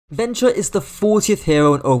Venture is the 40th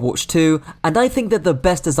hero in Overwatch 2, and I think they're the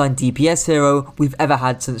best designed DPS hero we've ever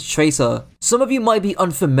had since Tracer. Some of you might be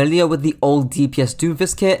unfamiliar with the old DPS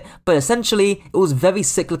Doomfist kit, but essentially, it was very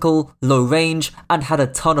cyclical, low range, and had a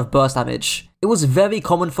ton of burst damage. It was very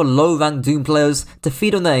common for low ranked Doom players to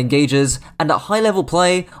feed on their engages, and at high level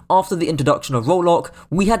play, after the introduction of Rollout,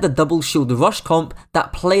 we had the double shield rush comp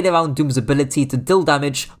that played around Doom's ability to deal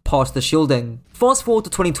damage past the shielding. Fast forward to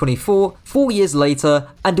 2024, 4 years later,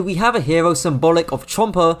 and we have a hero symbolic of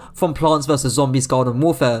Chomper from Plants vs Zombies Garden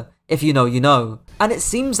Warfare. If you know, you know. And it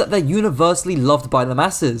seems that they're universally loved by the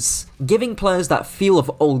masses, giving players that feel of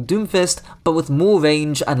old Doomfist, but with more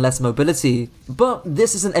range and less mobility. But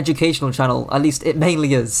this is an educational channel, at least it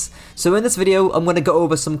mainly is. So in this video, I'm going to go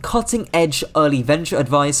over some cutting edge early Venture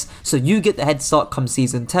advice so you get the head start come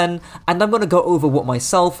Season 10, and I'm going to go over what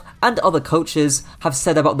myself and other coaches have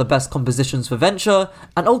said about the best compositions for Venture,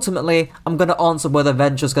 and ultimately, I'm going to answer whether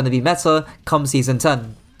Venture's going to be meta come Season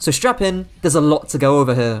 10. So strap in, there's a lot to go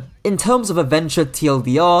over here. In terms of a Venture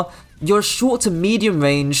TLDR, you're short to medium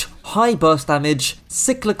range, high burst damage,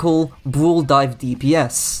 cyclical, brawl dive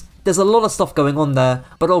DPS. There's a lot of stuff going on there,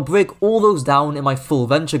 but I'll break all those down in my full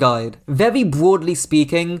Venture guide. Very broadly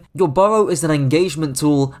speaking, your burrow is an engagement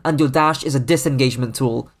tool and your dash is a disengagement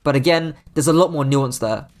tool, but again, there's a lot more nuance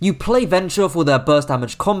there. You play Venture for their burst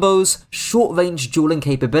damage combos, short range dueling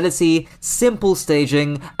capability, simple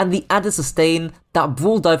staging, and the added sustain that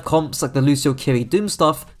brawl dive comps like the Lucio Kiri Doom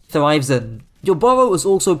stuff thrives in. Your burrow is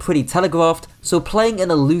also pretty telegraphed, so playing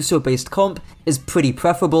in a Lucio based comp is pretty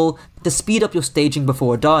preferable to speed up your staging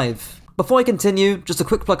before a dive. Before I continue, just a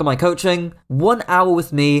quick plug on my coaching. 1 hour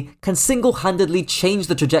with me can single-handedly change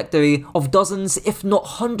the trajectory of dozens if not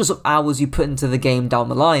hundreds of hours you put into the game down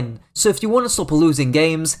the line. So if you want to stop losing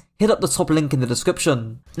games, hit up the top link in the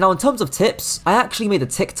description. Now in terms of tips, I actually made a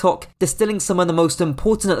TikTok distilling some of the most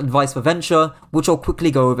important advice for Venture, which I'll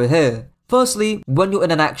quickly go over here. Firstly, when you're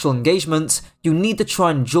in an actual engagement, you need to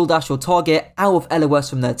try and drill dash your target out of LOS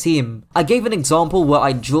from their team. I gave an example where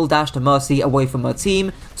I drill dashed Mercy away from her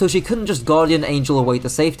team, so she couldn't just Guardian Angel away to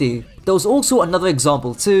safety. There was also another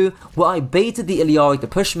example too, where I baited the Illari to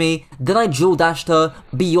push me, then I drill dashed her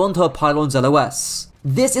beyond her pylon's LOS.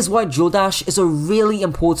 This is why Drill Dash is a really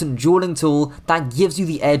important dueling tool that gives you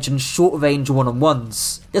the edge in short range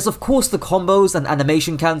one-on-ones. There's of course the combos and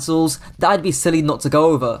animation cancels that I'd be silly not to go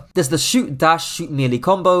over. There's the shoot dash shoot melee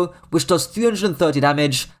combo, which does 330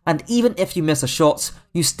 damage, and even if you miss a shot,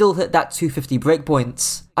 you still hit that 250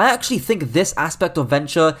 breakpoint. I actually think this aspect of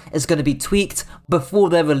Venture is going to be tweaked before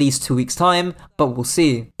they're released 2 weeks time, but we'll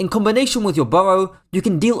see. In combination with your burrow, you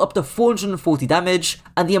can deal up to 440 damage,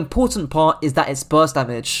 and the important part is that it's burst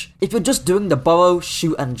damage. If you're just doing the burrow,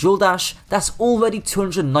 shoot and drill dash, that's already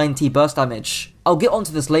 290 burst damage. I'll get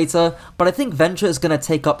onto this later, but I think Venture is going to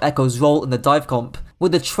take up Echo's role in the dive comp, where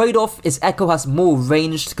the trade-off is Echo has more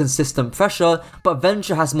ranged, consistent pressure, but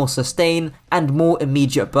Venture has more sustain and more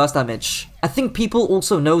immediate burst damage. I think people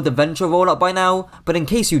also know the Venture rollout by now, but in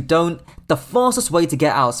case you don't, the fastest way to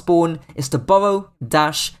get out of spawn is to burrow,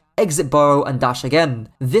 dash, exit burrow and dash again.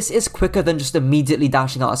 This is quicker than just immediately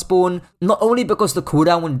dashing out of spawn, not only because the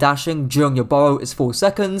cooldown when dashing during your burrow is 4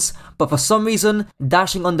 seconds, but for some reason,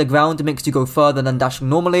 dashing underground makes you go further than dashing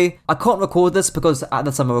normally. I can't record this because at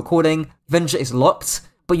the time of recording, Venture is locked,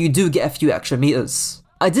 but you do get a few extra meters.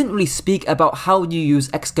 I didn't really speak about how you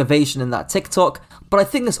use Excavation in that TikTok, but I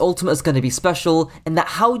think this ultimate is going to be special in that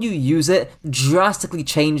how you use it drastically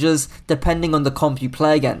changes depending on the comp you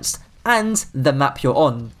play against, and the map you're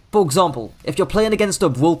on. For example, if you're playing against a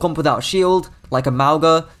Brawl comp without shield, like a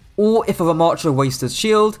Mauga, or if a Ramattra wastes his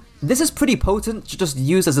shield, this is pretty potent to just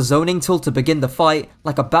use as a zoning tool to begin the fight,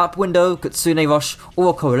 like a BAP window, Kitsune Rush, or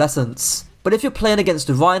a Coalescence. But if you're playing against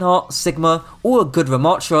Reinhardt, Sigma, or a good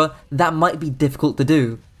Ramattra, that might be difficult to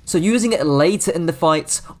do. So using it later in the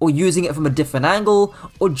fight, or using it from a different angle,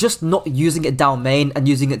 or just not using it down main and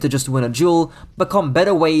using it to just win a duel, become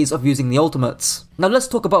better ways of using the ultimates. Now let's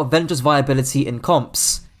talk about Venture's viability in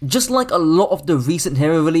comps. Just like a lot of the recent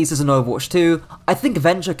hero releases in Overwatch 2, I think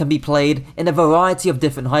Venture can be played in a variety of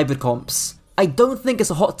different hybrid comps. I don't think it's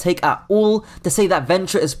a hot take at all to say that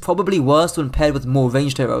Venture is probably worse when paired with more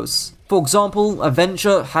ranged heroes. For example, a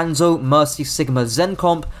Venture, Hanzo, Mercy, Sigma, Zen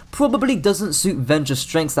comp probably doesn't suit Venture's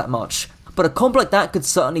strengths that much, but a comp like that could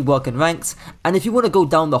certainly work in ranked, and if you want to go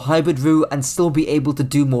down the hybrid route and still be able to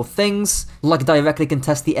do more things, like directly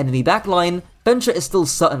contest the enemy backline, Venture is still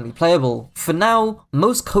certainly playable. For now,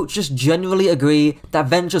 most coaches generally agree that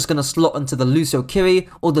Venture is going to slot into the Lucio Kiri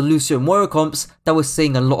or the Lucio Moira comps that we're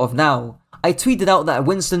seeing a lot of now. I tweeted out that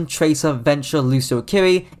Winston, Tracer, Venture, Lucio,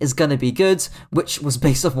 Kiri is gonna be good, which was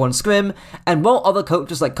based off one scrim, and while other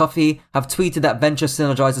coaches like Cuffy have tweeted that Venture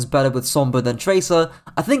synergizes better with Sombra than Tracer,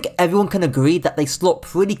 I think everyone can agree that they slot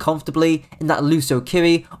pretty comfortably in that Lucio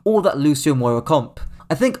Kiri or that Lucio Moira comp.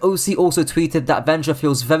 I think OC also tweeted that Venture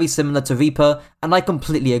feels very similar to Reaper, and I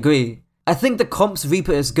completely agree. I think the comps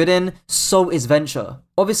Reaper is good in, so is Venture.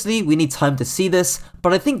 Obviously, we need time to see this,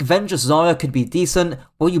 but I think Venture Zarya could be decent,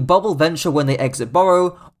 where you bubble Venture when they exit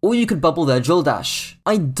Burrow, or you could bubble their drill dash.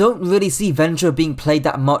 I don't really see Venture being played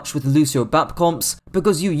that much with Lucio BAP comps,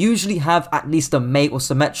 because you usually have at least a Mei or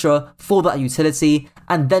Symmetra for that utility,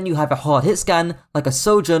 and then you have a hard hit scan like a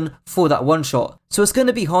Sojourn for that one shot. So it's going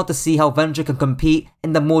to be hard to see how Venture can compete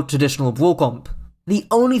in the more traditional Brawl comp. The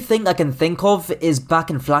only thing I can think of is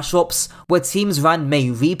back in Flash Ops, where teams ran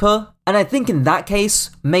Mei Reaper, and I think in that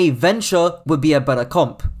case, Mei Venture would be a better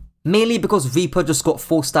comp. Mainly because Reaper just got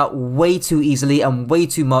forced out way too easily and way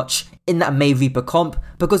too much in that Mei Reaper comp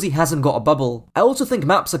because he hasn't got a bubble. I also think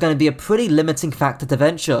maps are going to be a pretty limiting factor to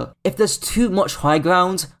Venture. If there's too much high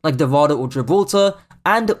ground, like Dorado or Gibraltar,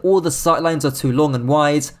 and all the sightlines are too long and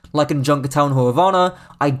wide, like in Junkertown or Havana,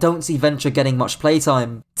 I don't see Venture getting much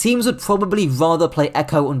playtime. Teams would probably rather play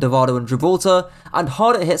Echo on Dorado and Gibraltar, and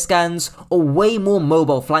harder hit scans or way more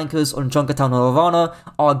mobile flankers on Junkertown or Havana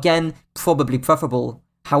are again probably preferable.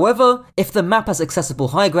 However, if the map has accessible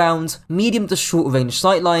high ground, medium to short range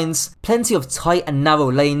sightlines, plenty of tight and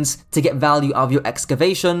narrow lanes to get value out of your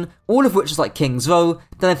Excavation, all of which is like King's Row,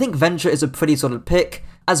 then I think Venture is a pretty solid pick,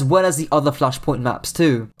 as well as the other Flashpoint maps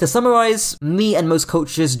too. To summarize, me and most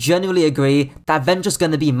coaches generally agree that Venture's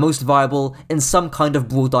going to be most viable in some kind of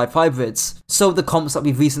Brawl dive hybrids, so the comps that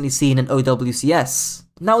we've recently seen in OWCS.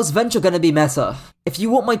 Now, is Venture going to be meta? If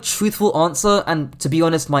you want my truthful answer, and to be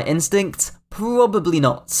honest my instinct, probably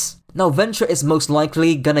not. Now, Venture is most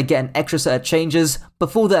likely gonna get an extra set of changes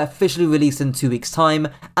before they're officially released in 2 weeks time,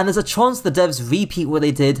 and there's a chance the devs repeat what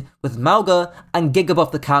they did with Mauga and gig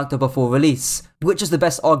above the character before release, which is the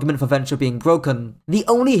best argument for Venture being broken. The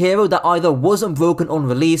only hero that either wasn't broken on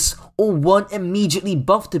release or weren't immediately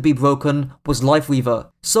buffed to be broken was Life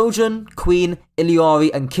Weaver. Sojourn, Queen,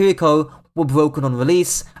 Iliari and Kiriko were broken on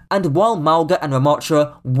release, and while Mauga and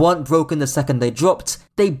Ramattra weren't broken the second they dropped,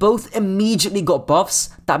 they both immediately got buffs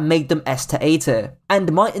that made them S to A tier.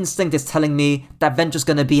 And my instinct is telling me that Venture's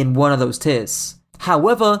gonna be in one of those tiers.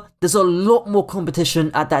 However, there's a lot more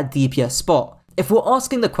competition at that DPS spot. If we're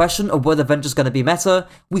asking the question of whether Venture's gonna be meta,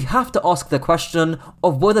 we have to ask the question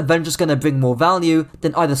of whether Venture's gonna bring more value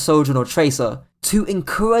than either Sojourn or Tracer. Two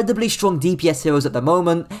incredibly strong DPS heroes at the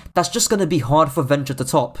moment that's just gonna be hard for Venture to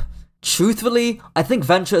top. Truthfully, I think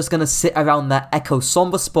Venture is going to sit around that Echo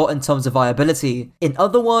Sombra spot in terms of viability. In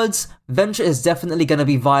other words, Venture is definitely going to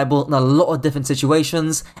be viable in a lot of different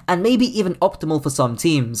situations, and maybe even optimal for some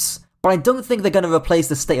teams. But I don't think they're going to replace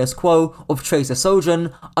the status quo of Tracer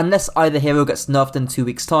Sojourn unless either hero gets nerfed in 2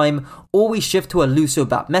 weeks time, or we shift to a Lucio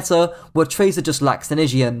BAP meta where Tracer just lacks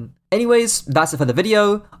Synergian. Anyways, that's it for the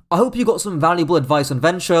video. I hope you got some valuable advice on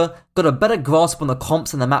Venture, got a better grasp on the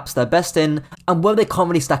comps and the maps they're best in, and where they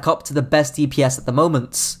currently stack up to the best DPS at the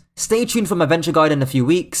moment. Stay tuned for my Venture guide in a few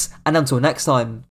weeks, and until next time.